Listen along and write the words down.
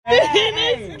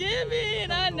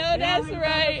Thanksgiving. I know that's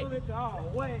right.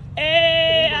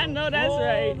 Hey, I know that's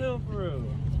right.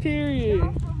 Period.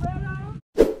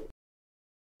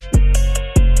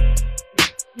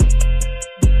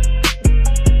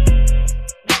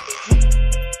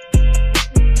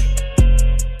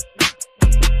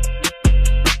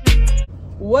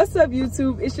 What's up,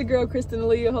 YouTube? It's your girl Kristen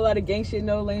Aaliyah. A whole lot of gang shit,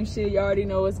 no lame shit. You already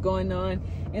know what's going on.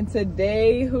 And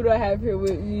today, who do I have here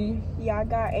with me? Y'all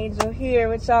got Angel here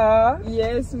with y'all.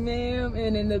 Yes, ma'am.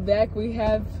 And in the back, we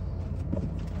have...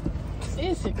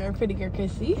 It's your girl, Pretty Girl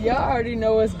Chrissy. Y'all already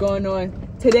know what's going on.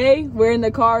 Today, we're in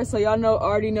the car, so y'all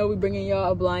already know we bringing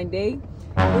y'all a blind date.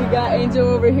 We got Angel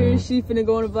over here. She finna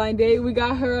go on a blind date. We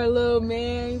got her a little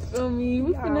man. You feel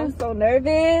me? I'm so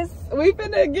nervous. We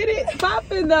finna get it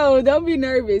popping though. Don't be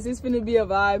nervous. It's finna be a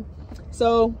vibe.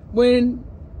 So when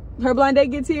her blind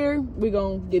date gets here, we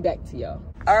gonna get back to y'all.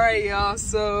 All right, y'all.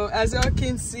 So as y'all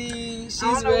can see,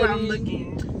 she's ready. I'm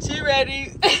looking. She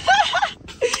ready.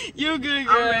 You good,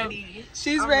 girl? I'm ready.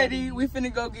 She's ready. We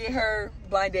finna go get her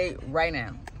blind date right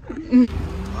now.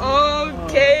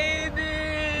 Okay, then.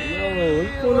 Yo, you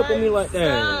pulling up on me like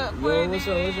that? Up, Yo, what's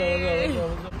up? Wait,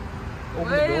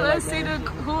 let's see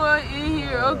who are in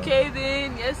here. Okay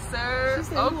then, yes sir.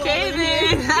 Okay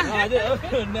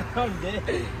then. Now I'm dead.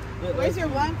 Where's your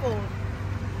blindfold?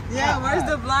 Yeah, where's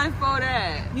the blindfold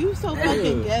at? You so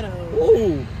fucking ghetto.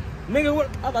 Ooh, nigga, what?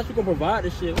 I thought you gonna provide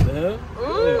this shit. What the hell?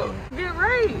 Ooh, get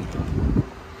ready.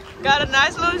 Got a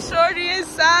nice little shorty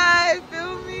inside.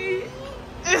 Feel me?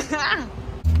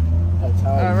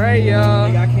 All right, y'all.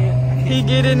 Nigga, I can't. He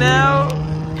getting out.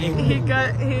 He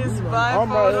got his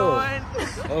blindfold on.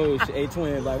 Oh shit, hey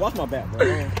twin, like watch my back,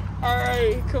 bro. All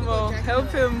right, come on, help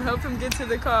him get to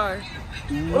the car.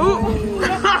 Ooh. Oh man,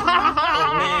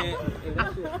 hey,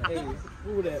 that shit, hey,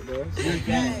 who that, bro?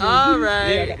 All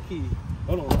right. Yeah, I got the key.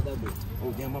 Hold on, not that bitch.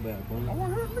 Oh damn, my bad, bro.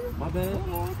 My bad.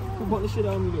 Who bumped this shit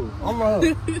out of me though? I'm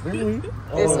really?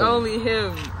 It's only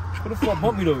him. Who the fuck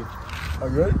bumped me though? Are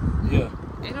you ready? Yeah.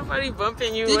 Ain't nobody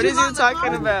bumping you. What is you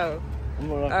talking about?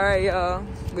 All right, y'all.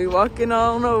 We walking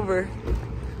on over.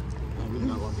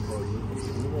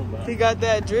 He got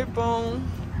that drip on.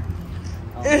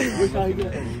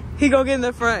 He gonna get in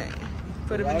the front.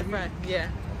 Put him in the front. Yeah.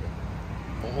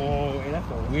 Oh, that's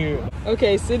so weird.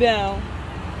 Okay, sit down.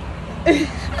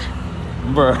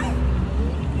 Bruh.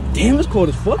 Damn, it's cold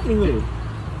as fuck in here.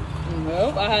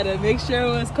 Nope, I had to make sure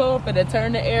it was cold for to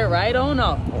turn the air right on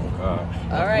off. Oh god.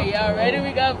 All right, y'all ready?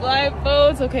 We got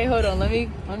blindfolds. Okay, hold on. Let me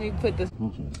put this.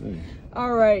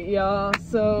 All right, y'all.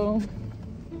 So,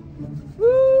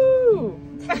 woo!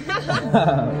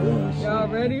 Y'all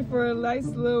ready for a nice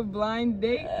little blind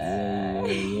date?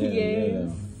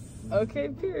 Yes. Okay,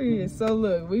 period. So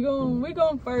look, we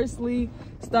gonna firstly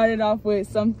start it off with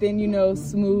something, you know,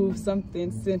 smooth,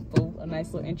 something simple, a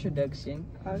nice little introduction.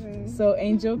 Okay. So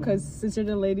Angel, cause since you're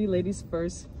the ladies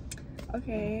first.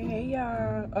 Okay, hey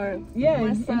y'all. Or Yeah.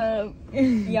 what's up?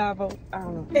 Y'all vote. I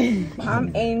don't know.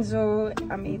 I'm Angel.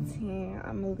 I'm 18.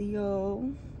 I'm a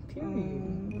Leo.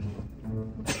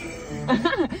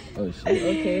 Oh shit.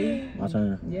 Okay. My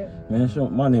turn. Yep. Man,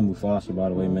 my name is Foster, by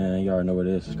the way, man. You already know what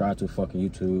it is. Subscribe to fucking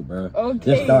YouTube, bro.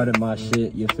 Okay. Just started my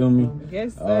shit, you feel me?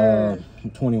 Yes, sir. I'm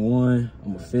 21.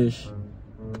 I'm a fish.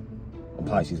 I'm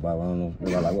Pisces, by the way. I don't know.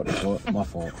 Everybody like, what the fuck? My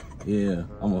fault. Yeah,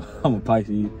 I'm a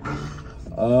Pisces.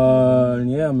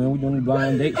 Yeah, man, we doing the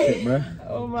blind date shit, bro.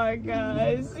 Oh my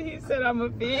gosh. He said I'm a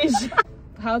fish.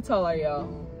 How tall are y'all?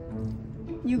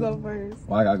 You go first.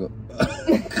 Why I gotta go?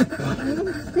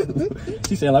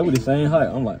 She said like we the same height.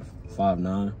 I'm like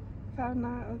 5'9".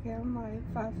 5'9". Okay, I'm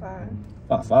like 5'5".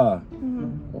 5'5".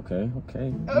 Mm-hmm. Okay. Okay.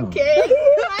 Like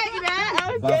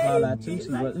that. Okay. 5'5" like Tusi.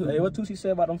 Hey, what Tusi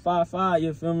said about them 5'5",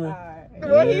 you feel me?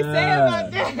 What he say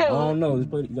about that? I don't know. You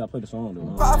gotta play the song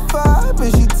though. 5'5",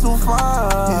 but she too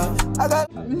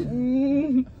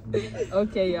fine.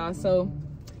 Okay, y'all. So,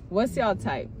 what's y'all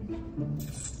type?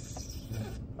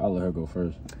 I'll let her go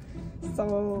first.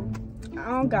 So,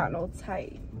 I don't got no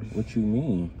type. What you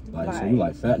mean? Like, so you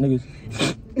like fat niggas?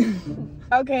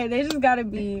 Okay, they just gotta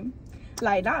be,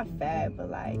 like, not fat,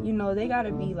 but like, you know, they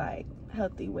gotta be like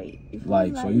healthy weight. You feel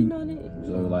Like, me? so Like, you, know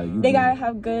so like you. they gotta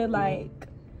have good like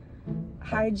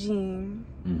hygiene.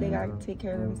 Mm-hmm. They gotta take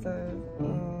care of themselves,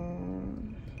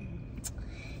 and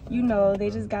you know, they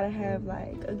just gotta have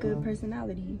like a good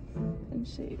personality and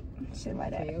shit like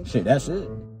that. Shit, that's it.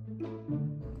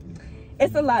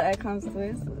 It's a lot that comes to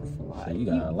it. It's a lot. Shit,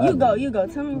 you go.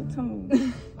 Tell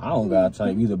me. I don't got a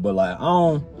type either, but like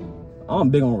I'm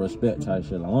big on respect type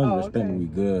shit. Like, as long as you respect me, we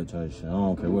good type shit. I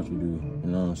don't care what you do.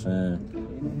 You know what I'm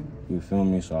saying? You feel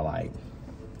me? So like,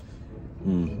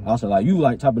 Also, like, you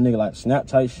like type of nigga like snap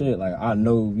type shit. Like, I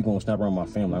know you gonna snap around my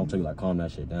family. I'm gonna tell you like calm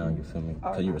that shit down. You feel me?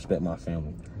 Cause you respect my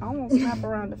family. I won't snap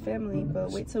around the family,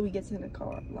 but wait till we get to the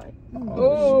car. Like,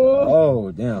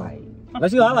 oh damn. Like,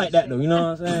 Let's see. I like that though. You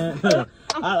know what I'm saying?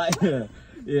 I like.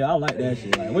 Yeah, I like that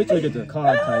shit. Like, wait till you get to the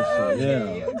car type shit.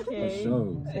 Yeah, Okay.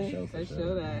 for sure.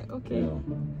 Show that. Okay.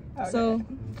 Yeah. So,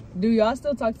 do y'all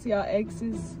still talk to y'all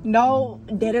exes? no,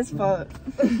 that is fuck.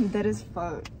 That is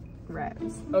fuck.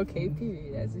 Raps. Okay,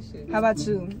 period. As it should be. How about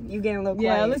you? You getting a little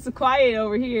quiet? Yeah, listen, quiet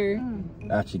over here.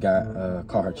 I actually got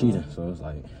caught her cheating, so it's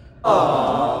like.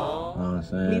 Oh. You know what I'm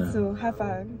saying? Me too. High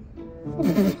five.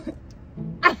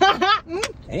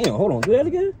 Damn, hold on, do that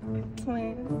again?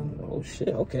 Twins. Oh shit,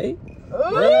 okay.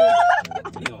 Oh,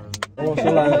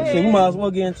 so like, shit, we might as well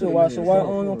get into it. So why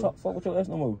don't you fuck with your ex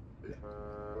no more?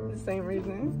 The same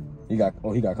reason. He got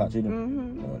caught cheating?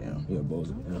 Mm-hmm. Oh damn, he a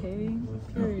bozo. Yeah. Okay,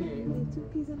 period.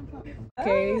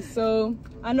 Okay, so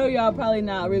I know y'all probably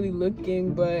not really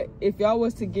looking, but if y'all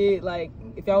was to get like,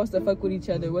 if y'all was to fuck with each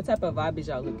other, what type of vibe is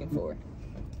y'all looking for?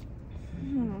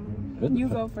 You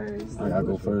go first. I gotta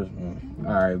go first.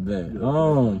 All right, bet. I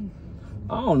don't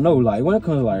know. Like when it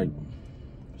comes to, like,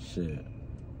 shit,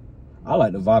 I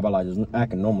like the vibe. I like just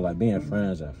acting normal, like being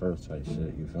friends at first type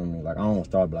shit. You feel me? Like I don't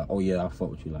start be like, oh yeah, I fuck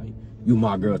with you, like you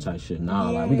my girl type shit. Nah,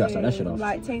 like we gotta start that shit off.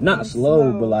 Like, not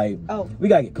slow, but like we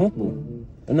gotta get comfortable.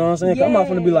 You know what I'm saying? Yeah. I'm not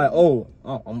gonna be like, oh,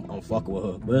 I'm fucking with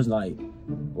her, but it's like,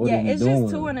 what are you it's doing?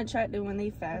 just too unattractive when they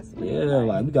fast. Yeah,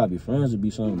 like we gotta be friends to be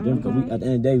something different. Cause we, at the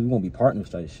end of the day, we gonna be partners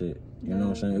type shit. You know what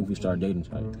I'm saying? If we start dating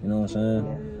type, you know what I'm saying?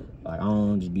 Yeah. Like I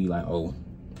don't just be like, oh,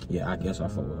 yeah, I guess I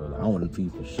fuck with her. Like I want to be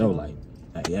for sure. Like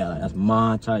yeah, like, that's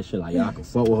mine type shit. Like yeah, I can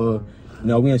fuck with her. You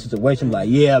know, we in a situation like,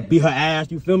 yeah, beat her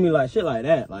ass. You feel me? Like shit like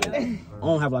that. Like I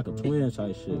don't have like a twin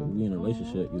type shit. We in a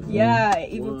relationship. You feel me?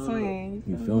 Evil twin.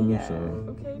 You feel me? Yeah. So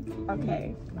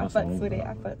okay. I fucks with it.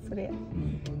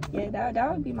 Yeah,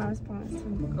 that would be my response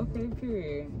too. Okay,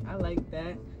 period. I like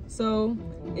that. So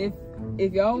if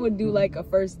y'all would do like a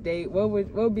first date, what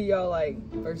would be y'all like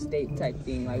first date type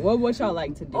thing? Like what y'all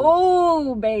like to do?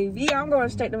 Oh baby, I'm going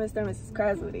straight to Mr. and Mrs.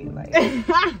 Krabs with it. Like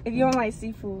if you don't like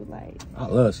seafood, like I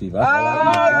love seafood.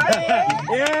 Yeah.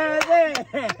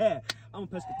 I'm a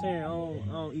pescatarian.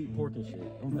 I don't eat pork and shit.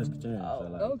 I'm a pescatarian. So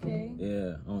like, okay.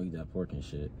 Yeah, I don't eat that pork and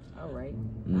shit. All right.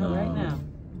 No. All right now.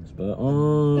 But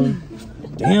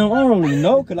damn, I don't really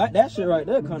know, cause like that shit right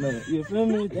there, kind of, you feel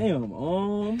me? Damn,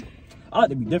 I like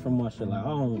to be different with my shit. Like I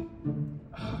don't,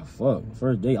 fuck,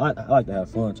 first date. I like to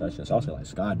have fun type shit. So I'll say like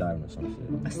skydiving or some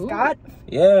shit. Scott?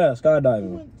 Yeah,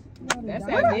 skydiving. That's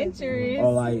adventurous.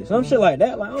 Or like some shit like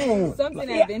that. Like I don't. Something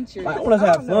adventurous. Like I want to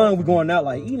have fun. We going out.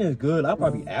 Like eating is good. I'll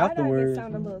probably afterwards. That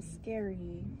sound a little scary.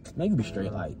 Man, you be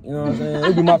straight. Like you know what I'm saying.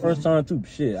 It'll be my first time too.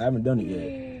 Shit, I haven't done it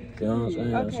yet. You know what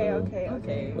I'm saying?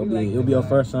 Okay. It'll be a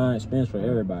first time experience for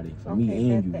everybody, for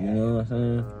me and you. You know what I'm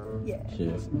saying? Yeah.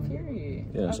 Shit. Period.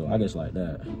 Yeah. So I guess like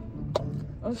that.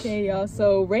 Okay, y'all.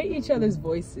 So rate each other's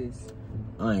voices.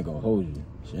 I ain't gonna hold you.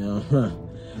 You know?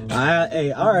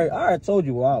 I already told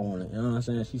you what I wanted. You know what I'm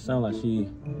saying? She sound like a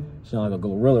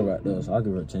gorilla right there. So I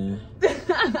give her a 10.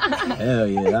 Hell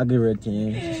yeah, I give her a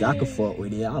 10. She said I could fuck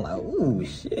with it. I'm like, ooh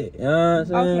shit. You know what I'm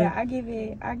saying? Okay,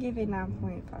 I give it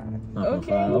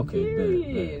 9.5.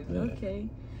 Okay. Bet. Okay.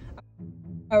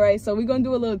 All right, so we're gonna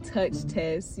do a little touch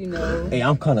test, you know. Hey,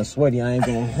 I'm kind of sweaty. I ain't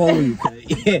gonna hold you.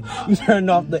 Yeah, you turned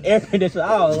off the air conditioner.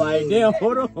 I was like, damn,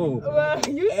 hold on. Well,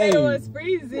 you said it was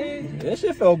freezing. That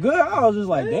shit felt good. I was just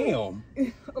like, damn.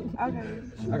 Okay.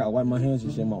 I gotta wipe my hands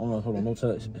and shit. My arms. Hold on, no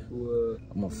touch.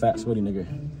 I'm a fat, sweaty nigga.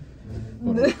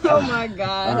 Oh my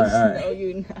gosh. All right. No,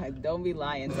 you not. Don't be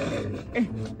lying to her.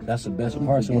 That's the best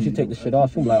part. So when she take the shit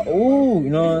off, she'll be like, oh, you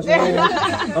know what I'm saying?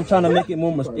 I'm trying to make it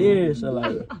more mysterious. So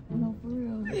like, No, for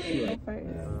real.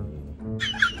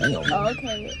 damn.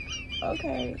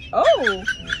 Okay. Oh.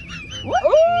 What?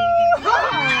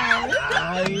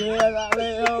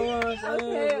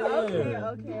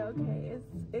 Okay.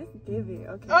 It's giving.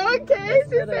 Okay. Okay.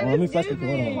 Let me flash the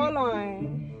camera. Hold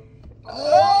on.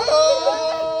 Oh!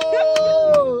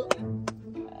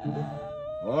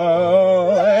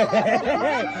 Whoa!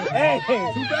 Hey!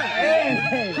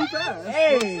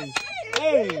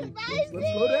 Let's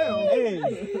slow down. Hey!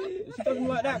 She talking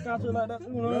like that, constantly like that.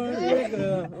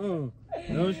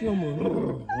 No, she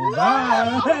almost.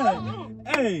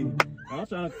 Hey! I'm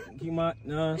trying to keep my,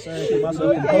 you know what I'm saying, keep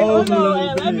myself composed.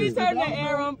 Let me turn the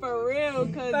air on for real,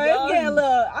 cause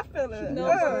I feel it.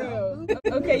 No, for real.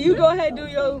 Okay, you go ahead and do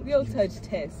your touch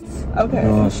tests. Okay. You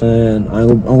know what I'm saying?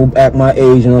 I'm gonna act my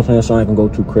age, you know what I'm saying, so I ain't gonna go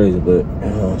too crazy, but you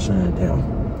know what I'm saying, damn.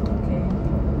 Okay.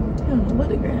 What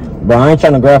the grab? Bro, I ain't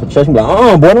trying to grab for chest. I'm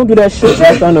like, boy, don't do that shit.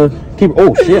 I'm trying to keep.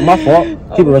 Oh shit, my fault.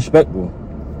 Keep it respectful.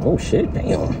 Oh shit,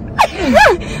 damn.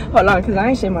 Hold on, cause I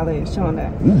ain't shit my legs showing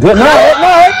that. You good?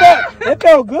 No, it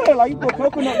felt good. Like you put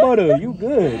coconut butter. You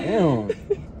good? Damn.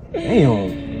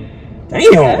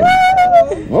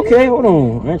 Okay, hold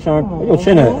on. I ain't trying. Where your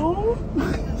chin at?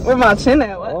 Where my chin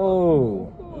at? What? Oh.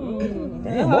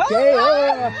 Damn. Okay.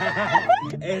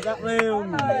 Hey, stop playing with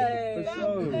me. For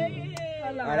sure.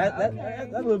 Alright,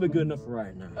 that's a little bit good enough for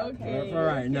right now. Okay. For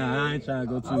right now, I ain't trying to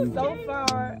go too.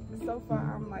 So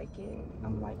far, I'm liking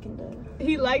the.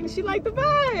 She liked the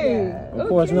vibe. Yeah. Of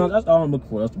course, no, that's all I'm looking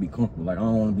for. Us to be comfortable. Like I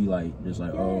don't want to be like just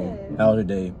like, oh, how's your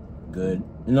day? Good.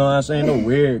 You know what I'm saying? No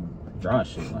weird dry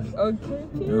shit. Like, Okay.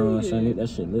 you know what I'm saying? That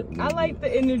shit lit. I like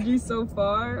the energy so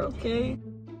far. Okay.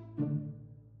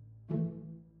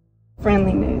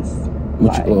 Friendliness.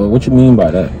 What you mean by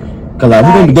that? Cause like,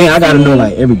 we gonna be dating, I gotta know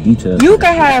like every detail. You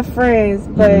can have friends,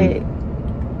 but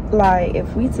like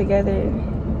if we together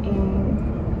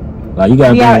and like you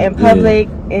gotta be out in public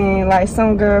and like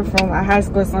some girl from like high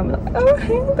school or something like, oh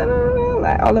hey, da, da, da,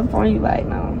 like all up on you like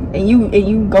no, and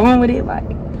you going with it like.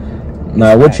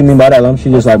 Nah, what you mean by that?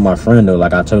 She just like my friend though.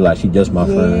 Like I told her, like she just my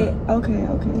friend. Okay.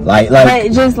 Like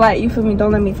but just like you feel me?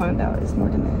 Don't let me find out. It's more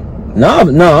than that. No,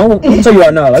 I'm gonna tell you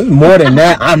right now. Like more than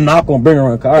that, I'm not gonna bring her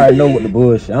around. Cause I already know what the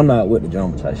bullshit. I'm not with the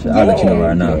drama type shit. I'll let you know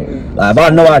right now. Like if I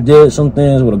know I did some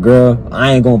things with a girl,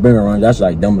 I ain't gonna bring her around. That's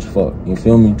like dumb as fuck. You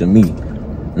feel me? To me,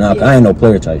 nah, I ain't no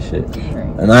player type shit.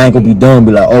 And I ain't gonna be dumb.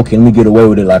 Be like, okay, let me get away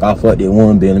with it. Like I fucked it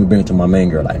one bit. Let me bring it to my main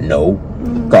girl. Like no,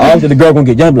 cause obviously the girl gonna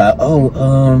get jumped. Like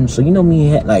so you know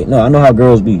me? Like no, I know how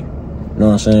girls be. You know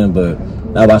what I'm saying? But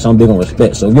that's why I'm big on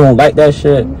respect. So if you don't like that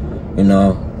shit, you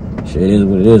know, shit is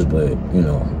what it is. But you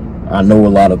know. I know a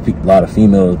lot of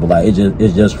females, but like it's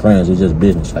just friends, it's just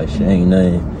business type shit. Ain't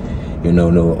nothing, you know.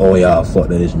 No, oh yeah, fuck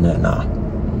that, this and that. Nah,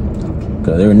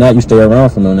 cause every night you stay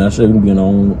around for none of that shit, we be in our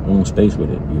own space with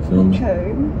it. You feel me?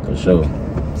 Okay. For sure.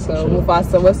 So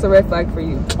Mufasa, what's the red flag for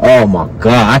you? Oh my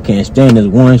god, I can't stand this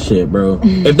one shit, bro.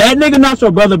 If that nigga not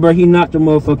your brother, bro, he not your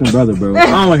motherfucking brother, bro. I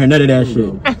don't want to hear none of that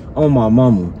shit. Oh my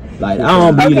mama. Like, I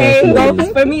don't believe that shit. Okay,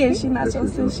 well, for me, and she not your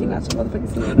sis, she not your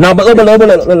motherfucking sis. No, but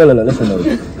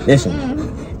listen.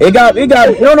 It got,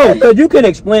 no, cause you can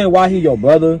explain why he your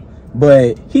brother,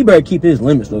 but he better keep his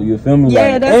limits though, you feel me?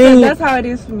 Yeah, like, that's how it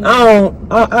is for me.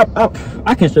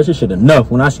 I can't stress this shit enough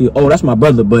when I see, oh, that's my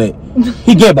brother, but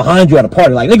he get behind you at a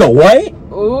party, like, nigga, what?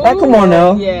 Ooh, like, come on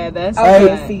now. Yeah, that's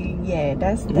okay, see, yeah,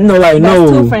 that's you know, like,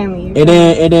 that's no. too friendly. And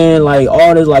then, like,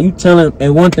 all this, like, you telling,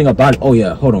 and one thing about it, oh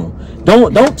yeah, hold on.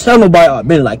 Don't tell nobody I've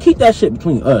been, like, keep that shit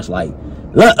between us, like,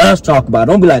 let us talk about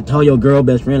it. Don't be like, tell your girl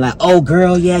best friend, like, oh,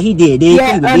 girl, yeah, he did this.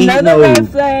 Yeah, another red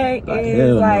flag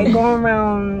is, like, going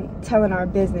around telling our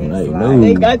business. Like, like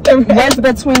they got the what's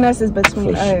between us is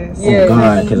between us. Oh,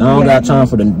 God, because I don't got time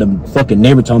for the fucking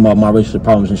neighbor talking about my relationship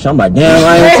problems and shit. I'm like, damn,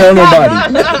 I ain't tell nobody.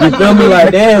 You feel me?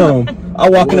 Like, damn. I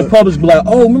walk in the Publix, be like,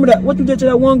 oh, remember that? What you did to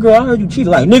that one girl? I heard you cheated.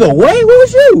 Like, nigga, what? What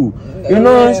was you? You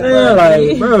know what I'm saying?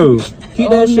 Like, bro, keep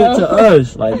that shit to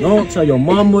us. Like, don't tell your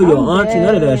mama, your auntie,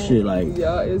 none of that shit. Like,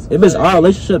 if it's our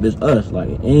relationship, it's us. Like,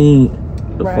 it ain't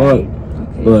the fuck.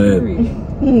 But,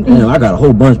 damn, I got a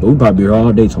whole bunch, but we probably be here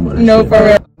all day talking about that shit. For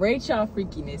real. Rate y'all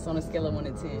freakiness on a scale of 1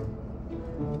 to 10.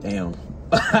 Damn.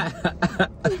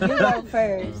 You go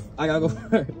first. I gotta go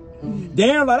first.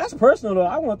 Damn, like that's personal though.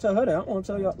 I want to tell her that. I want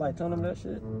to tell y'all, like, tell them that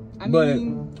shit. I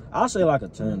mean, but I'll say like a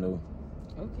 10 though.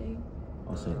 Okay.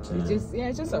 I'll say a 10. It's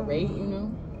just a rate, you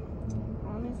know.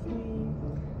 Honestly,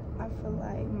 I feel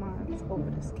like mine's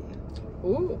over the scale.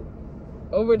 Ooh,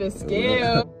 over the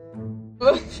scale.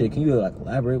 Shit, can you like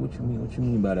elaborate what you mean? What you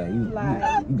mean by that?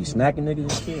 You be smacking niggas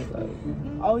and shit? Like,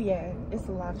 oh yeah, it's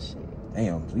a lot of shit.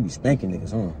 Damn, so you be spanking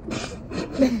niggas, huh?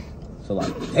 So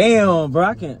like, damn, bro,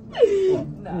 I can't.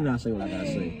 Let me not say what I gotta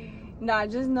say. Nah,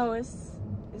 just know it's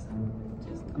just know.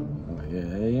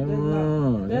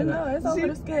 Just know it's over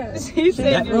the scale. She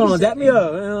said, dap me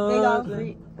up. They all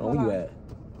free. Oh, where you at?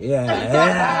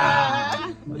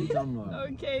 Yeah. What are you talking about?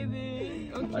 Okay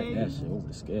then. Okay. Like that shit over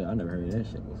the scale. I never heard that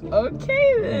shit before.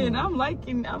 Okay then. I'm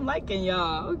liking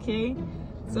y'all. Okay.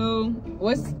 So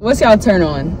what's y'all turn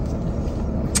on?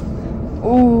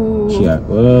 Ooh.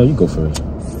 Well, you go first.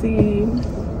 See,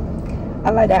 I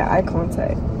like that eye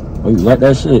contact. Oh, you like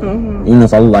that shit? Mm-hmm. Even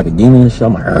if I look like a demon and shit,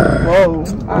 I'm like, whoa,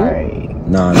 alright.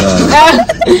 Nah.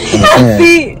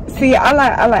 see, I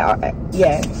like,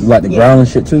 yeah. You like the growling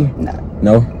shit too?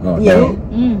 No? Oh, yeah. No.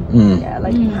 Yeah, I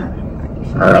like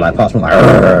like pops me like, you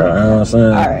know what I'm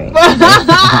saying? Alright.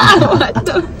 What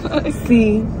the fuck?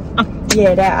 See,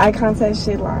 yeah, that eye contact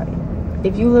shit, like,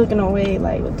 if you looking away,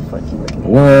 like, what the fuck you looking at?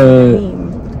 What?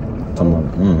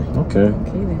 talking about. Okay.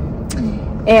 Okay then.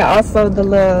 And also the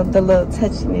little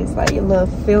touchiness, like your little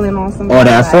feeling on somebody. Oh,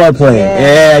 that like, foreplay.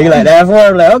 Yeah, you like that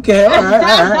foreplay. Okay, all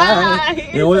right.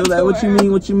 Here's And what, the like, what you tour.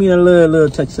 mean? What you mean? A little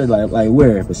touch, said like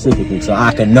where specifically, so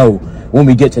I can know when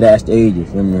we get to that stage. You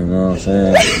feel me? You know what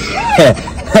I'm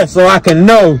saying? So I can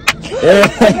know.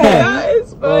 Yeah,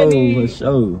 it's funny. Oh, for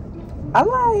sure. I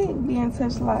like being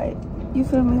touched, like, you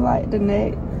feel me, like the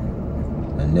neck.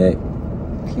 The neck.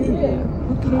 Yeah.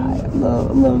 Like,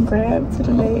 a little grab to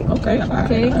the neck. Okay.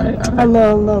 Okay. A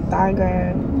little thigh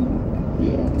grab.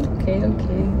 Yeah. Okay.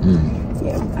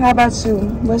 Yeah. How about you?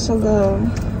 What's your little?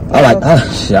 I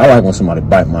like when somebody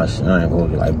bite my shit. I ain't gonna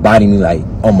lie, like biting me like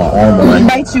on my arm, or like,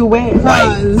 Bite you where?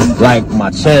 like my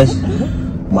chest,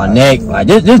 my neck, like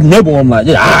just nibble them like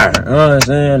this. You know what I'm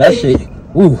saying? That shit.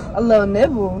 Ooh. A little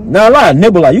nibble. No, a lot of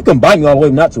nibble. Like you can bite me all the way,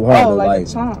 not too hard. Oh, though, like a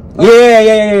chomp.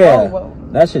 Yeah. Oh, whoa.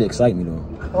 That shit excite me though.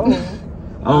 Oh.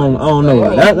 I don't know.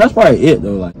 Like, that's probably it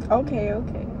though. Like Okay.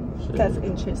 That's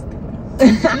interesting.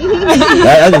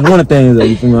 that's just one of the things that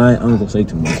you feel me. I ain't gonna say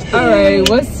too much. All right.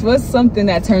 What's something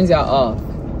that turns y'all off?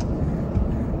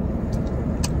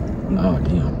 Oh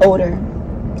damn. Odor.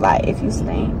 Like if you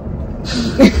stink.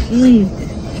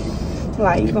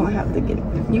 Like you're gonna have to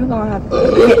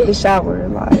hit the shower.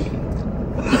 Like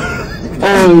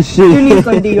Oh shit. you need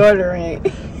some deodorant.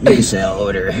 Nigga said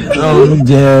odor. Oh, I'm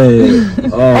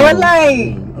dead. Oh. Or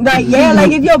like yeah,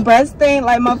 like if your breath stink,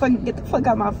 like motherfucker, get the fuck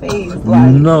out my face.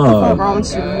 Like No. what's wrong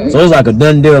with you? So it's like a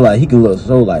done deal. Like he could look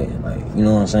so like you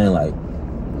know what I'm saying. Like,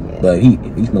 but he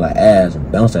smell like ass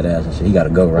and bounce that ass and shit. He gotta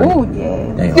go right. Oh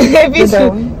yeah. Damn. If you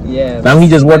So, yeah. Now he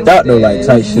just worked out though, like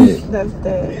tight shit. that's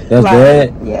dead. That's like,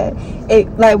 bad? Yeah.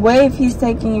 It like what if he's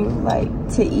taking you like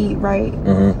to eat, right?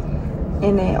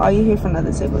 And then all you hear from the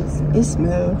other tables, it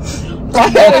smells.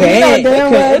 Like, Okay. you know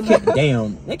damn well.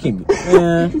 Damn. That can be.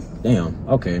 Yeah. Damn.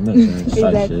 Okay. Makes sense. Tight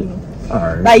Exactly. shit. All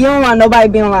right. Like you don't want nobody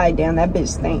being like, damn, that bitch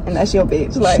stink, and that's your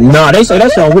bitch. Like Nah, they say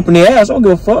that shit on whipping their ass. I don't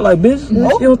give a fuck. Like, bitch, she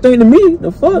don't think to me.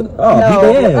 The fuck? Oh,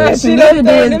 beat their ass. She She needs to don't do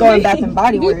is think going to Bath me. and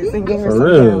Body Works and give her For some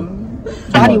real.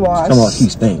 body wash. Come on, she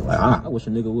stink. Like, I wish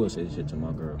a nigga would say shit to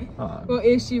my girl. Well,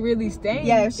 if she really stays,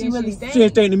 Yeah, if she then really stays. She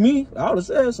ain't stink to me. I would have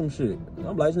said some shit.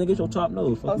 I'm like, nigga, it's your top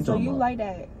nose. Fuck Oh, you so talking you about? like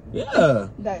that? Yeah.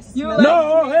 That's You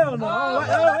No, hell no.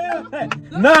 I don't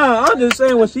like- Nah, I'm just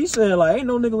saying what she said. Like, ain't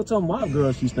no nigga was telling my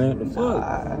girl she stink. The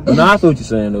fuck? Nah, I feel what you're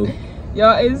saying though.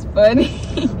 Y'all is funny.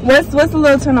 What's a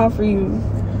little turn off for you?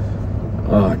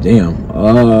 Oh damn.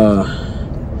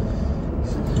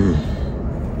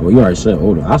 Well, you already said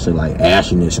odor. I said like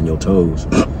ashiness in your toes.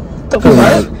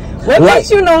 What makes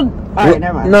you know? All right,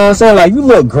 never mind. No, I'm saying like you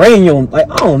look gray in your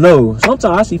like I don't know. Sometimes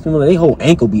I see people like they whole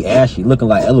ankle be ashy, looking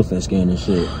like elephant skin and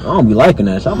shit. I don't be liking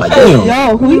that. So I'm like, damn.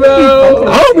 Yo, who you Bro.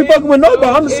 I don't be fucking with nobody.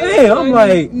 I'm just saying. I'm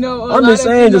like, no, I'm just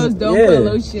saying, just don't yeah. put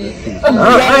lotion.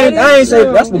 I ain't say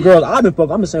that's what girls I've been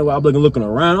fucking. I'm just saying while I'm looking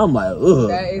around. I'm like, ugh.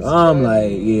 That is I'm true.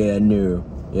 like, yeah, no,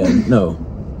 yeah, no,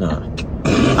 nah.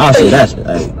 I'll say that shit.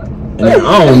 Like, and then,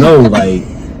 I don't know, like,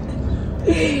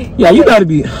 yeah, you gotta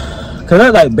be. Cause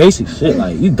that's like basic shit.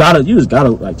 Like you just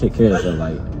gotta like take care of yourself.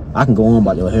 Like I can go on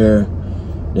about your hair,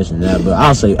 this and that, but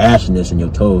I'll say ashiness in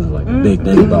your toes is like a big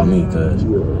thing about me. Cause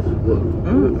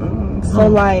So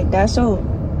like that's your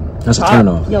that's a turn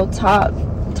off. Your top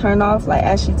turn off, like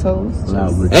ashy toes.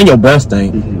 And your breast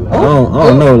thing. I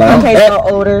don't know. Like Okay, so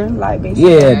odor, like basically.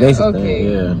 yeah, basic Okay.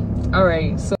 thing. Yeah. All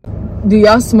right. So, do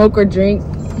y'all smoke or drink?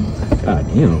 God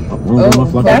damn.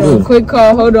 Oh, that's a quick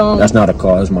call. Hold on. That's not a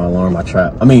call. That's my alarm. My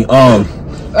trap. I mean, work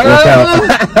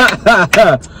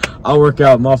out. I work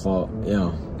out. My fault.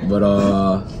 Yeah. But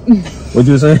what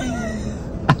you saying?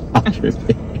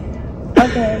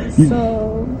 Okay,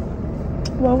 so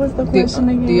what was the question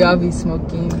again? Do y'all be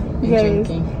smoking and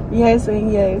drinking? Yes,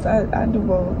 and yes. I do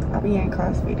both. I be in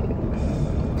CrossFit.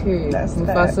 Period. That's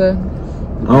Mufasa.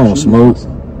 I don't smoke.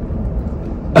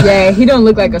 Yeah, he don't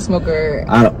look like a smoker.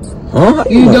 I don't. Huh?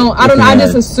 You don't. I don't. I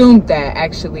just assumed that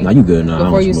actually. Nah, you good now.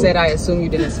 Before you smoke. said, I assume you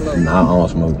didn't smoke. Nah, I don't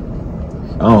smoke.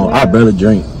 I barely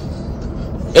drink.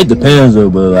 It depends though,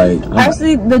 but like.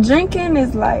 Actually, the drinking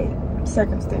is like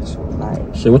circumstantial.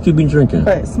 Like Shit, what you be drinking?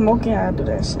 But smoking, I do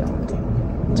that shit all the day.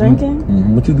 Drinking?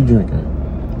 Mm-hmm. What you be drinking?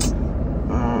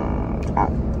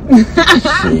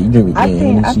 Shit, you drink I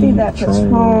think that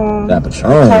Patron. That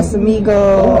Patron. Casamigos.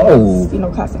 Oh. You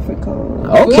know, Casa Frico.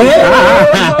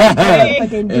 Okay.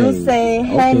 Fucking Hey, Dulce,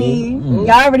 Henny. Mm.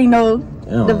 Y'all already know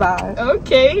Yeah. the vibe.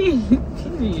 Okay.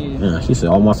 Period. Yeah, she said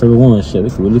all my favorite ones. Shit, we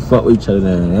can really fuck with each other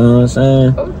then. You know what I'm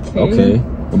saying? Okay. Okay.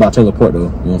 What about Taylor Port though?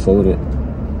 You want to fuck with it?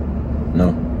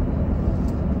 No.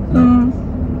 No.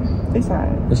 It's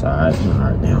alright. It's alright. It's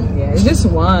alright now. Yeah, it's just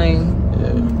wine.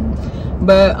 Yeah.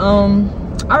 But all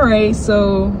right.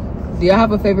 So, do y'all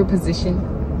have a favorite position?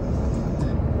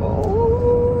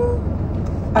 Oh,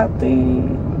 I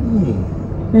think.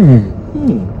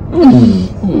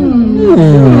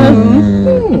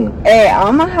 Hey,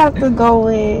 I'm gonna have to go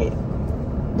with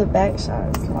the back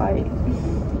shots, like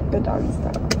the doggy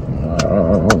style.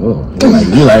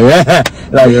 You like that?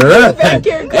 Like Back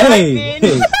here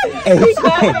hey,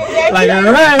 like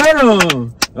right, hold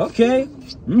on. Okay.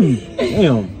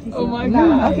 Damn. Oh my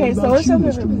god. Okay, so what's your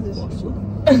favorite position?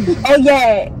 Oh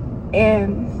yeah,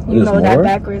 and you There's know more? that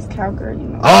backwards cowgirl, you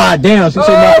know. Ah, damn. She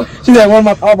said one of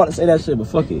my. I was about to say that shit, but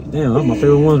fuck it. Damn, that's my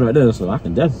favorite ones right there. So I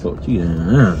can definitely fuck you.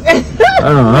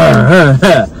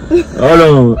 Hold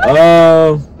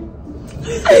on.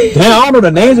 Damn, I don't know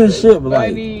the names and shit, but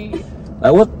like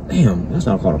what? Damn, that's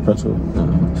not called a pretzel.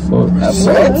 Fuck.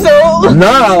 Pretzel?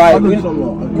 Nah, like you know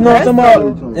what I'm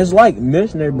talking about? It's like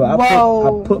missionary, but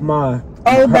I put my.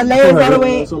 Oh, the layers all the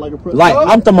way. Like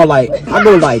I'm talking about, like I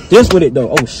go like this with it though.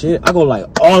 Oh shit, I go like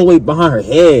all the way behind her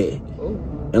head,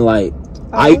 and like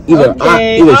either she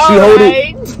hold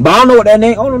it, but I don't know what that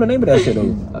name. I don't know the name of that shit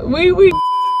though. We.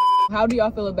 How do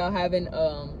y'all feel about having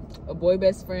a boy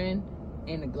best friend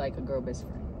and a girl best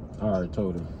friend? I already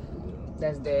told her.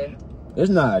 That's dead. It's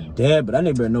not dead, but I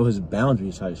nigga better know his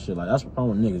boundaries type shit. Like that's the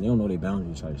problem with niggas. They don't know their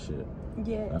boundaries type shit.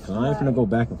 Yeah. Like, I ain't finna go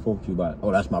back and forth with you about,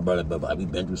 oh, that's my brother, but like we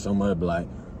been through so much, but like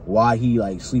why he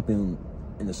like sleeping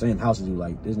in the same house as you?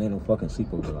 Like this nigga don't fucking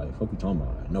sleep over. Like fuck you talking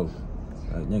about? Like, no,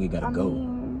 like nigga gotta go.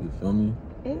 You feel me?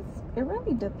 It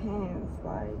really depends.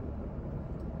 Like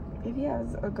if he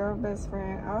has a girl best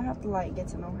friend, I'll have to like get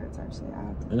to know her type shit.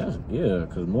 And that's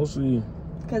cause mostly.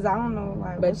 Cause I don't know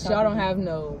like. But y'all don't have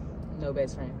no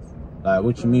best friends. Like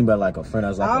what you mean by like a friend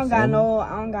that's like I don't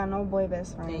got no boy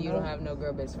best friend. And you don't have no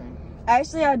girl best friend.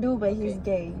 Actually, I do, but he's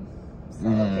gay. So,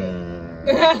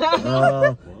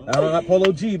 Like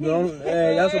Polo G, but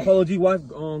hey, that's what Polo G wife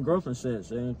girlfriend said.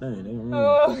 Same thing.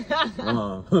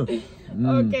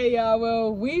 Okay, y'all.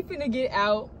 Well, we finna get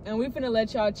out and we finna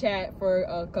let y'all chat for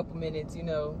a couple minutes. You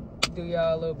know, do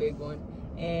y'all a little big one,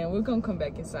 and we're gonna come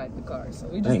back inside the car. So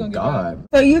we just gonna get out.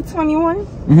 So you 21?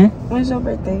 When's your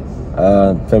birthday?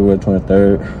 February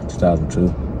 23rd,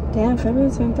 2002. Damn, February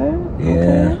 23rd?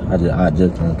 Yeah, okay. I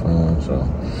just turned 21, so.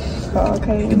 Oh,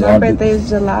 okay. My birthday is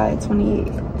July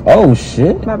 28th. Oh,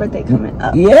 shit. My birthday coming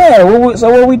up. Yeah, so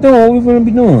what we doing? What we gonna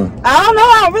be doing? I don't know.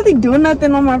 I don't really do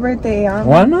nothing on my birthday.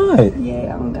 Why not?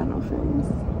 Yeah, I don't got no friends.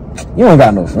 You don't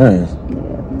got no friends?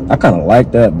 Yeah. I kind of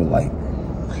like that, but like.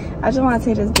 I just want to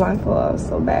take this blindfold off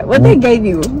so bad. What they gave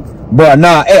you? But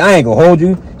nah, hey, I ain't gonna hold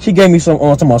you. She gave me some,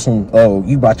 oh,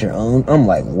 you brought your own. I'm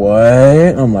like, what?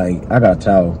 I'm like, I got a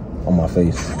towel on my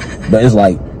face. But it's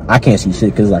like, I can't see shit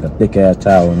because it's like a thick ass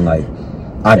towel and like,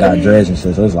 I got dreads and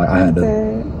shit. So it's like, I had to. You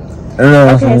know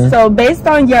what I'm saying? So based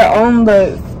on your own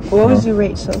look, what would you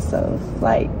rate yourself?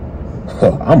 Like,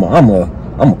 I'm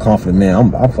a confident man.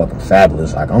 I'm fucking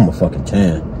fabulous. Like, I'm a fucking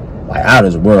 10. Like out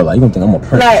of this world, like you don't think I'm a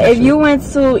prince. Like if you went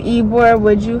to Ybor,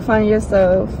 would you find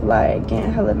yourself like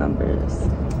getting hella numbers?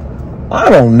 I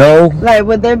don't know. Like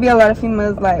would there be a lot of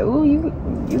females like, ooh,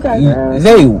 you got girls?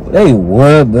 They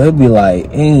would, but it'd be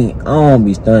like, I don't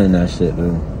be stunning that shit,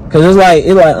 dude. Cause it's like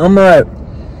I'm not.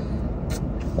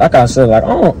 Like I said, like I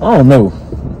don't know.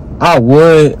 I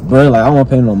would, but like I don't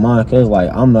pay no mind, cause like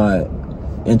I'm not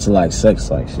into like sex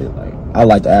like shit. Like I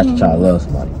like to actually try to love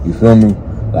somebody. You feel me?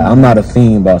 Like, I'm not a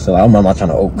fiend about so like, I'm not trying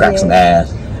to crack some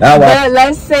ass. But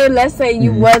let's say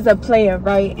you was a player,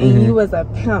 right? And you was a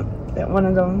pimp, that one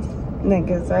of them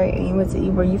niggas, right? And you went to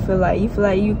Ybor, you feel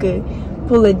like you could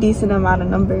pull a decent amount of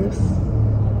numbers.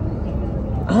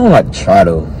 I don't like to try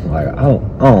though. Like I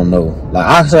don't know. Like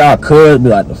I say I could be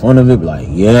like the fun of it, be like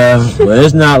yeah, but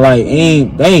it's not like they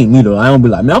ain't me though. I don't be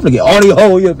like, man, I'm gonna get all these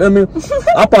hoes. You feel me?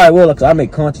 I probably will, cause I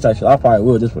make content type shit. I probably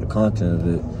will just for the content of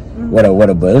it.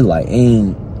 Whatever, but it's like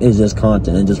it's just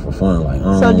content and just for fun. Like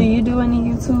so do you do any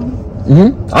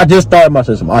YouTube? I just started my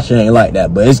shit. My shit ain't like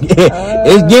that, but it's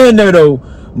getting there though.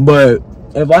 But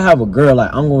if I have a girl,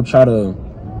 like I'm gonna try to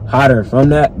hide her from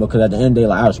that, because at the end of the day,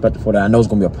 like I respect her for that. I know it's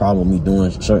gonna be a problem with me doing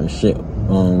certain shit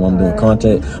when I'm doing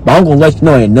content, but I'm gonna let you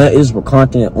know ain't nothing. It's for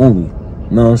content only.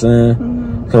 You know what I'm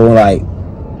saying? Cause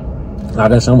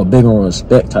like I said, I'm a big on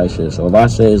respect type shit. So if I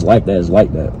say it's like that, it's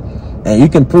like that. And you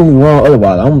can prove me wrong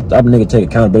otherwise. I'm the type of nigga take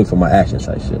accountability for my actions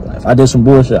type shit. Like if I did some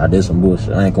bullshit, I did some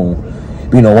bullshit. I ain't gonna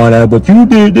be no one that, but you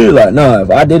did it. Like nah,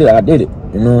 if I did it, I did it.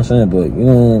 You know what I'm saying? But you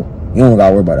don't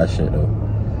gotta worry about that shit though.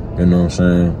 You know what I'm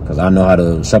saying? Cause I know how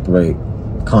to separate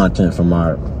content from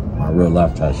my real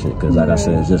life type shit. Cause like I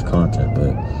said, it's just content.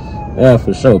 But Yeah,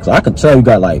 for sure. Cause I could tell you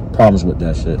got like problems with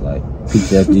that shit, like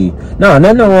PTSD. Nah,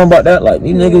 nothing wrong about that. Like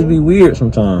these niggas be weird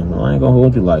sometimes. I ain't gonna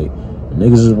hold you. Like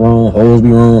niggas is wrong, hoes be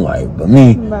wrong. Like, but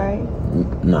me, Right.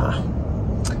 nah.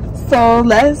 So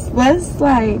let's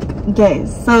like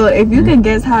guess. So if you could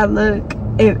guess how I look,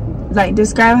 like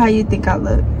describe how you think I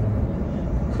look.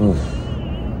 Oof.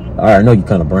 I already know you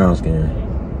kind of brown skin.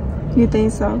 You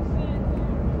think so?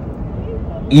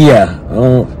 Yeah.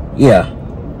 Yeah.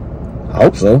 I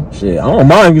hope so. Shit, I don't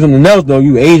mind you something else though.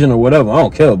 You Asian or whatever. I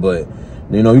don't care. But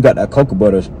you know, you got that cocoa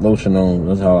butter lotion on.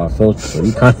 That's how I felt. So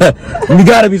you kind of, you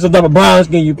gotta be some type of brown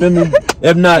skin. You feel me?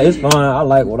 If not, it's fine. I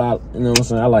like what I, you know what I'm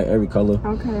saying. I like every color.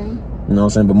 Okay. You know what I'm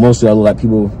saying. But mostly I look like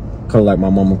people color like my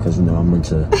mama because you know I'm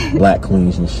into black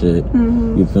queens and shit.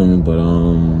 You feel me? But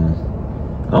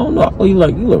I don't know. I feel you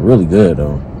look really good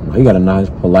though. You got a nice,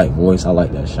 polite voice. I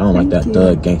like that shit. I don't like that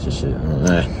thug gangster shit.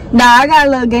 Nah, I got a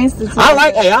little gangster too. I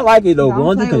like it though.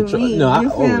 Don't But play with me, no, you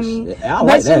feel me? shit. I But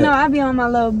like that. you know, I be on my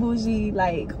little bougie,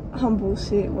 like humble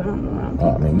shit when I'm around people.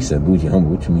 Oh man, you said bougie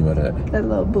humble. What you mean by that? That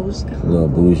little bougie. Little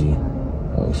bougie.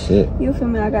 Oh shit. You feel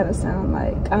me? I gotta sound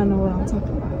like I don't know what I'm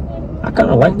talking about. I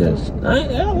kind of like that.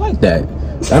 I like that.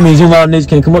 That means you a lot of niggas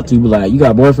can't come up to you, be like, you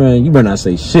got a boyfriend? You better not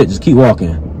say shit. Just keep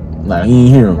walking. Like you ain't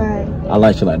hear him. Right. I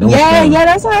like shit like don't. Yeah,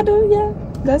 that's what I do. Yeah,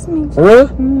 that's me. For real?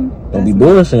 That's Don't be me.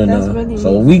 bullshitting That's now. really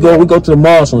So me. we go to the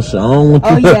mall some shit. I don't want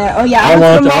you. Oh yeah. I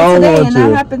went to the mall today, and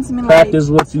that happened to me practice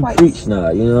like what you twice. preach now.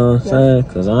 You know what I'm saying?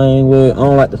 Cause I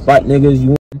don't like to fight niggas.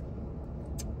 You.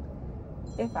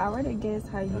 If I were to guess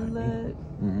how you look,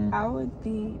 I would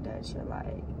think that you're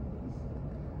like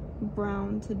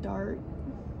brown to dark.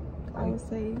 I would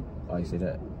say. Why you say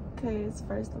that? Because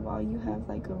first of all, you have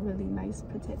like a really nice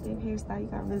protective hairstyle. You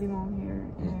got really long hair,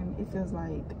 and it feels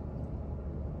like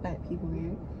black people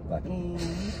hair. Black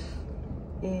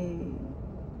And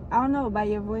I don't know about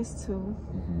your voice too,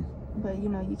 but you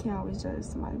know you can't always judge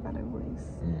somebody by their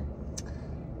voice.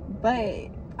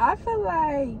 But I feel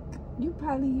like you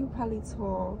probably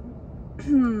tall.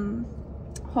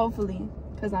 Hopefully,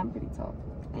 because I'm pretty tall.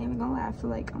 I ain't even gonna lie, I feel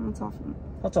like I'm tall for me.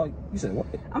 How tall? You said what?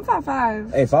 I'm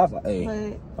 5'5". Hey, 5'5".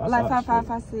 Hey, But like 5'5", 5'6",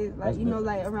 like That's you know, good.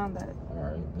 like around that. all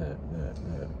right, bet.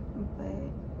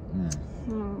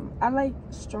 But I like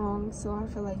strong, so I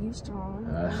feel like you strong.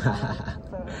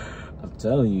 But I'm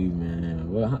telling you,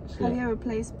 man. Well, have shit. you ever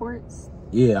played sports?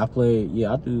 Yeah, I played.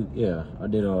 Yeah, I do. Yeah, I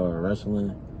did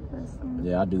wrestling. Wrestling?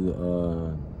 Yeah, I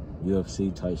do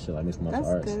UFC type shit like mixed martial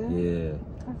That's arts. good. Yeah.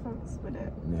 I fucks with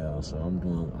it. Yeah, so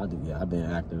I've been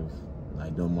active,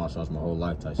 like doing martial arts my whole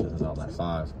life type shit since I was like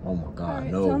 5. Oh my god,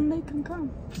 Alright, no. tell them they can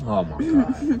come. Oh my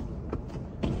god.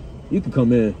 You can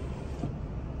come in.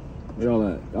 Where y'all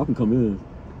at? Y'all can come in.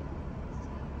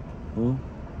 Huh?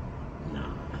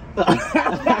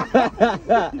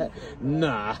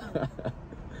 Nah.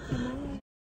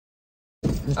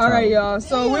 All right, y'all.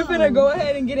 So we're gonna go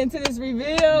ahead and get into this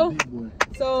reveal.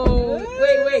 So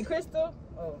wait, Crystal.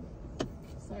 Oh,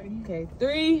 sorry. Okay,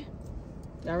 3.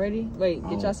 Y'all ready? Wait,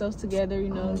 get yourselves together. You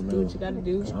know, do what you gotta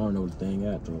do. I don't know what the thing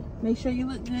at though. Make sure you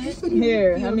look good.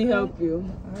 Here, let me help you.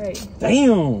 All right.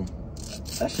 Damn.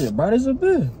 That shit bright as a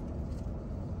bit.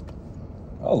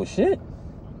 Oh shit.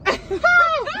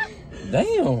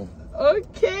 Damn.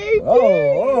 Okay.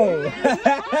 Oh.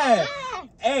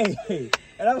 Hey.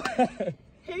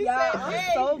 He Y'all, said, I'm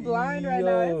hey. so blind right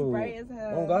now. It's Yo. bright as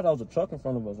hell. Oh God, that was a truck in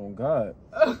front of us. On God.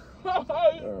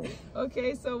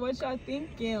 Okay, so what y'all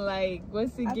thinking? Like,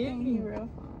 what's it I giving think he you? real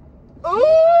fun. Ooh!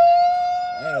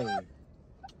 Hey.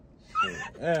 Shit,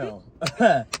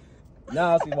 damn.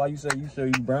 Now I see why you say you show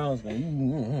you browns,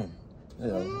 man.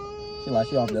 Yeah. She like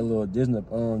she off that little Disney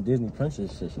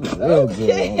princess shit. She was real good.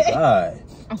 Oh God.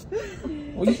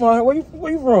 Where you from?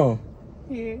 Where you from?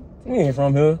 Here. We ain't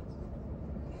from here.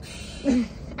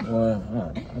 Well,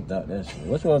 I doubt that shit.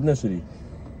 What's your ethnicity?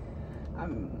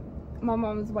 My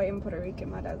mom's white and Puerto Rican.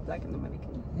 My dad's black and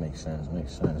Dominican. Makes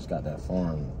sense. Got that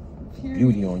foreign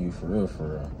beauty on you for real.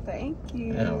 Thank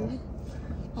you. Damn.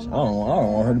 I don't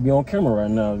want her to be on camera right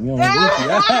now. You know,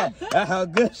 that's how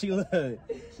good she look.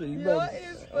 So you Y'all better,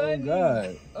 is oh funny.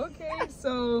 God. Okay,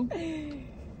 so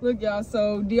look, y'all.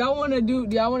 So do y'all want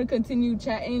to continue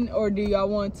chatting, or do y'all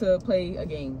want to play a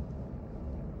game?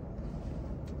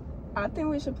 I think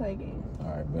we should play a game. All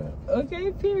right, bet.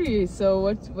 Okay, period. So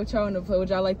what y'all want to play? Would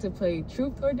y'all like to play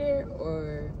truth or dare,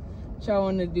 or y'all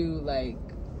want to do like?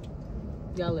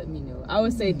 Y'all let me know. I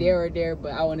would say dare or dare,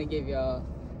 but I want to give y'all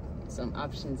some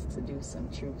options to do some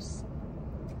truths.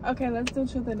 Okay, let's do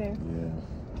truth or dare. Yeah.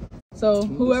 So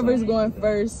whoever's going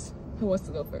first, who wants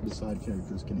to go The first? side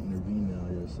characters can intervene now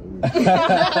here, so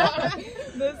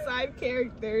The side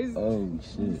characters. Oh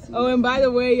shit. Oh, and by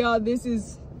the way, y'all, this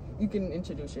is You can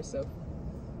introduce yourself.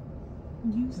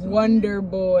 Wonder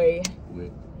Boy.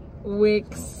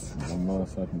 Wix. My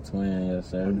motherfucking twin,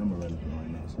 yes sir. I'm ready for right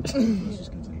now. So let's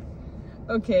just continue.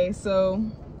 Okay, so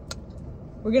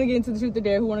we're gonna get into the truth or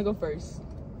dare. Who wanna go first?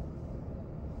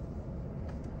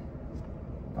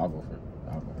 I'll go first.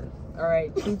 All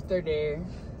right, truth or dare.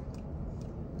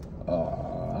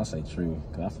 I'll say true,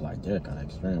 cause I feel like they're kind of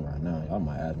extreme right now. Y'all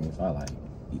might ask me if I like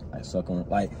suck on,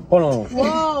 like, hold on.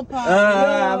 Whoa,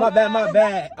 Pop. My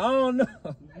bad. I don't know.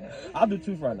 I'll do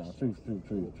truth right now. Truth.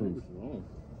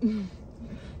 You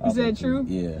said true?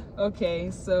 Yeah.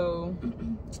 Okay, so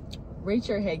rate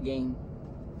your head game.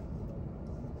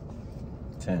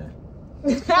 10.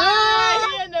 You're in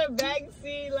the back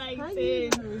seat like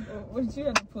 10. What you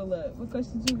had to pull up? What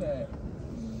questions you got?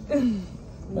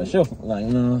 But she'll, like,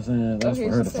 you know what I'm saying? That's Okay,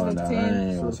 for her she to said find a out. 10. I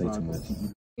ain't gonna say too much.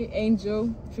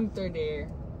 Angel, truth or dare?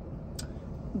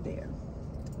 There.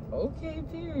 Okay,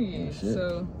 period. Oh, shit.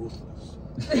 So,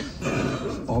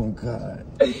 Oh God.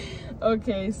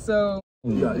 okay, so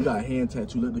You got a hand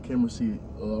tattoo. Let the camera see it.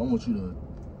 I want you to,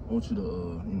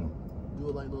 you know, do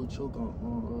a like little choke on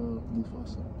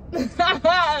Mufasa.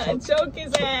 choke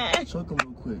his ass. Choke him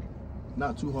real quick.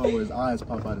 Not too hard where his eyes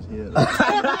pop out his head.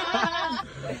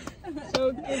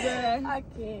 Choke his ass. I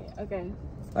can't. Okay.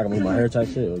 I can move my hair type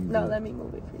shit. Or you No, good? let me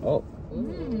move it for you. Oh.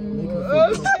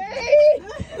 Okay.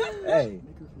 Hey.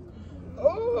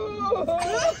 Ooh.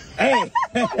 Hey.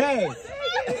 Okay.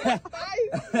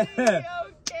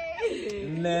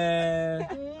 Nah.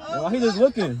 Why he just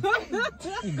looking?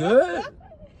 You good?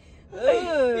 He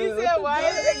said, why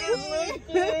is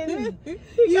niggas looking?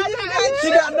 She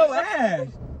got no ass.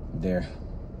 There.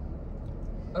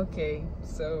 Okay,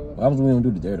 so What happens when we don't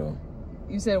do the dare though?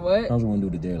 you said what? What happens when we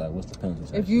don't do the dare? Like, what's the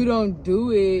penalty? If you don't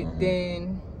do it,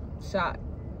 then shot.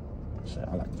 Shit,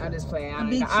 I like I just play. I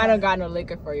big don't got no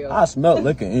liquor for you. I smell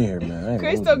liquor in here, man. I ain't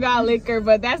Crystal gonna got liquor,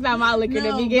 but that's not my liquor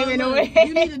to be giving but look, away.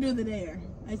 You need to do the dare.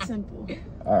 It's simple. lie.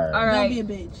 All right. All Don't be a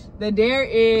right. bitch. The dare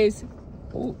is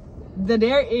Ooh.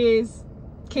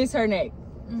 kiss her neck.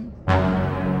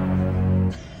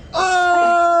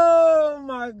 Oh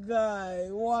my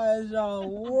God! Why is y'all?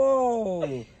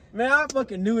 Whoa, man! I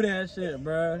fucking knew that shit,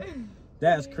 bruh.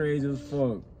 That's crazy as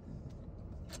fuck.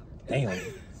 Damn.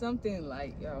 Something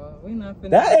like, y'all. We not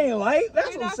finna. That ain't like. That's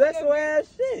You're some not sexual finna- ass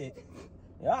shit.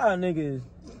 Y'all niggas.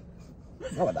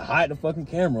 I'm about to hide the fucking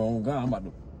camera on God. I'm about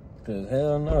to. Cause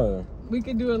hell no. We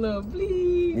could do a little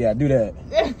bleed. Yeah, do that.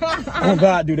 Oh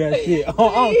God, do that shit.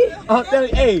 I'm telling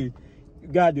you, hey, you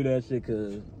gotta do that shit,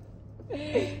 cause.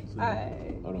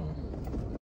 Hold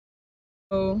on.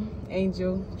 Oh,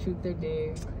 Angel, truth or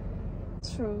dare?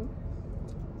 True.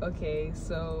 Okay,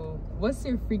 so what's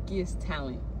your freakiest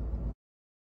talent?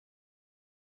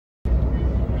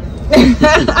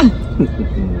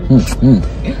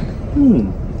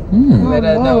 Let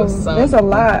her know something. There's a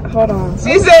lot. Hold on.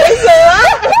 She said it's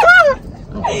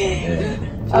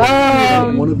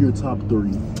One of your top 3.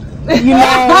 You know,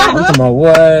 I'm talking about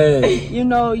what? you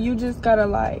know, you just gotta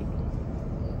like,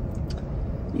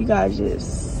 you gotta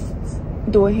just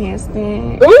do a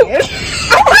handstand.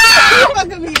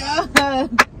 Fucking me up.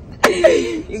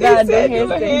 You gotta do a a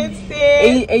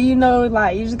handstand. And you know,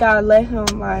 like, you just gotta let him,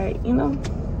 like, you know,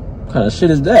 What kind of shit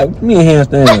is that? What you mean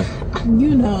handstand?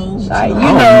 You know. like, you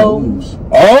know.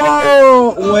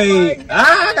 Oh, wait.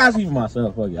 I gotta see for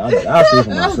myself. Fuck it. I'll see it for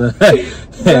myself.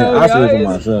 I'll see it for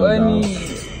myself, dog.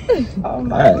 Oh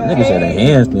my Alright, God. nigga said a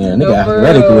handstand. No, Nigga for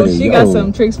athletic real. with it. She Yo. got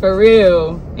some tricks for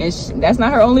real. And that's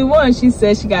not her only one. She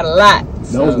said she got a lot.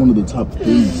 That was one of the top 3.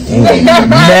 Damn,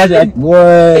 magic.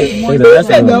 What? She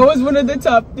said that was one of the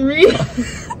top 3.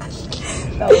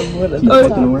 That was one of Keep the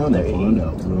fucking around and find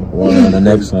out, bro. Well, the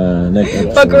next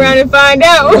episode. Fuck around and find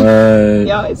out. What?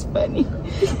 Y'all, it's funny.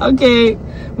 Okay,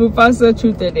 Mufasa,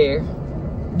 truth or dare?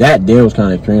 That dare was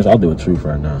kind of extreme, so I'll do a truth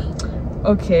right now.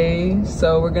 Okay,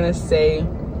 so we're gonna say,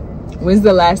 when's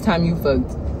the last time you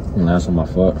fucked? Last time I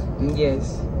fucked,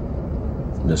 Yes.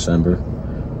 December.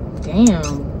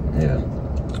 Damn. Yeah.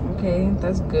 Okay,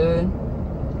 that's good.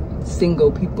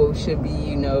 Single people should be,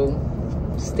 you know,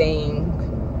 staying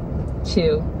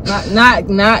chill.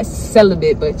 Not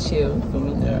celibate, but chill for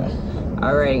me. Yeah.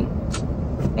 All right,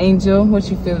 Angel, what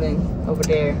you feeling over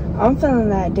there? I'm feeling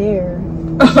that dare.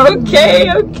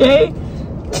 Okay.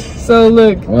 So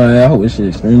look, Well, I hope this shit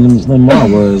extreme than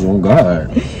mine was on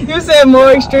God. you said more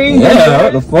extreme. Yeah,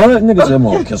 what the fuck? Nigga said, I'm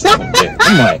gonna kiss her on dick.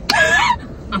 I'm like,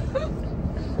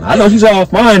 I know she's all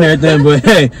fine and everything, but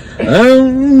hey,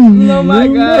 Oh my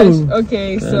gosh.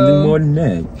 Okay, do so more than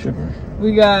that. Tripping.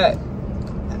 we got.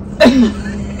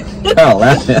 Oh,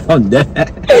 laughing on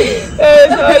that.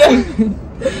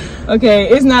 Okay,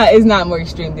 it's not more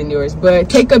extreme than yours, but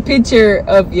take a picture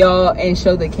of y'all and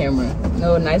show the camera.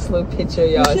 No, nice little picture,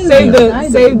 y'all.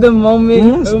 Save the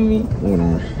moment for me. Hold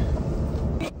on.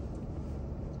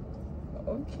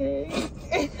 Okay.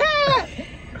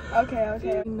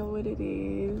 Okay. You know what it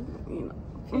is. You know.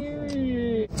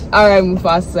 Period. All right,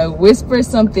 Mufasa, whisper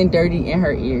something dirty in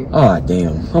her ear. Oh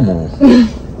damn! Come on.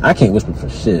 I can't whisper for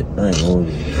shit. I ain't gonna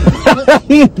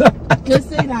Just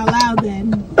say it out loud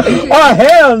then. Oh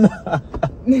hell no!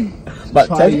 About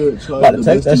to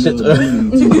text that shit to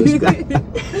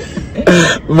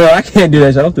bro, I can't do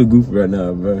that shit. I'm too goofy right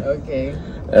now, bro. Okay.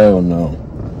 Hell no.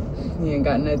 You ain't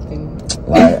got nothing.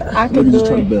 Like, I can do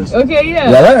it. best. Okay, yeah.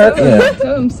 Yeah, let her. Yeah.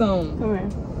 Tell him something. Come here.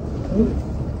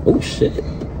 Oh shit.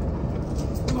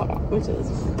 Hold on. Which is?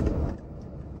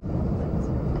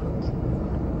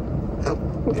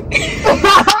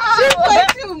 Way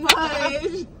too much.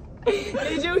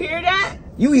 Did you hear that?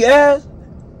 You eat ass?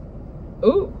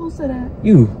 Ooh. Who said that?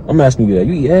 You. I'm asking you that.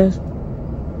 You eat ass?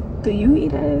 Do you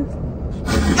eat ass?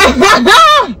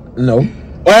 No.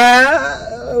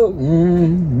 Well,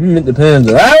 it depends.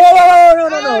 No,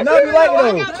 you like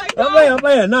it though. I'm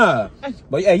playing, nah.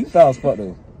 But yeah, you foul as fuck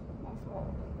though.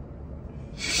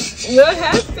 What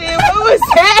happened? What was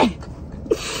that?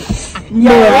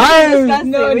 No, I ain't.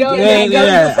 No, don't. I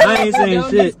ain't saying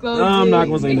shit. No, I'm not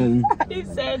gonna say nothing. He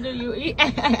said, "Do you eat?"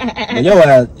 And your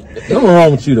ass, something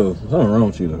wrong with you though. Something wrong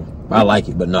with you though. I like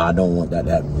it, but no, I don't want that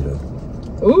to happen to you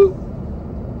though. Ooh.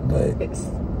 But It's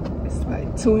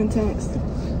like too intense.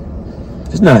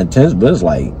 it's not intense, but it's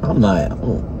like I'm not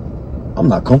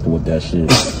comfortable with that shit.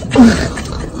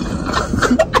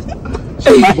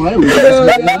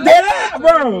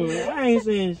 Bro, I ain't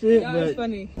saying shit, Y'all, but it's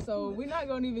funny. So we're not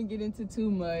gonna even get into too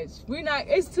much. We're not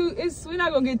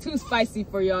gonna get too spicy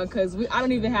for y'all because I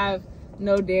don't even have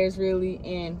no dares really,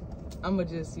 and I'm gonna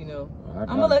just I'm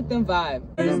gonna let them vibe.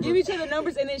 Just give each other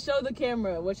numbers and then show the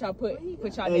camera what y'all put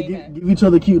y'all name at. Give each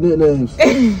other cute nicknames.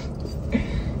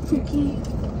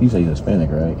 you say you're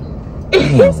Hispanic, right?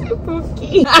 No,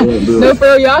 for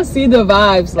real, y'all see the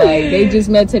vibes. Like they just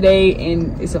met today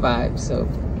and it's a vibe. So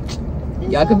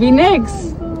y'all could be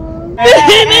next.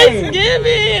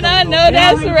 Thanksgiving. I know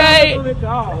that's right.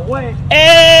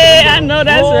 Hey, I know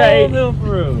that's right.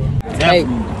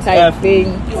 Type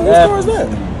thing. What store is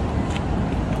that?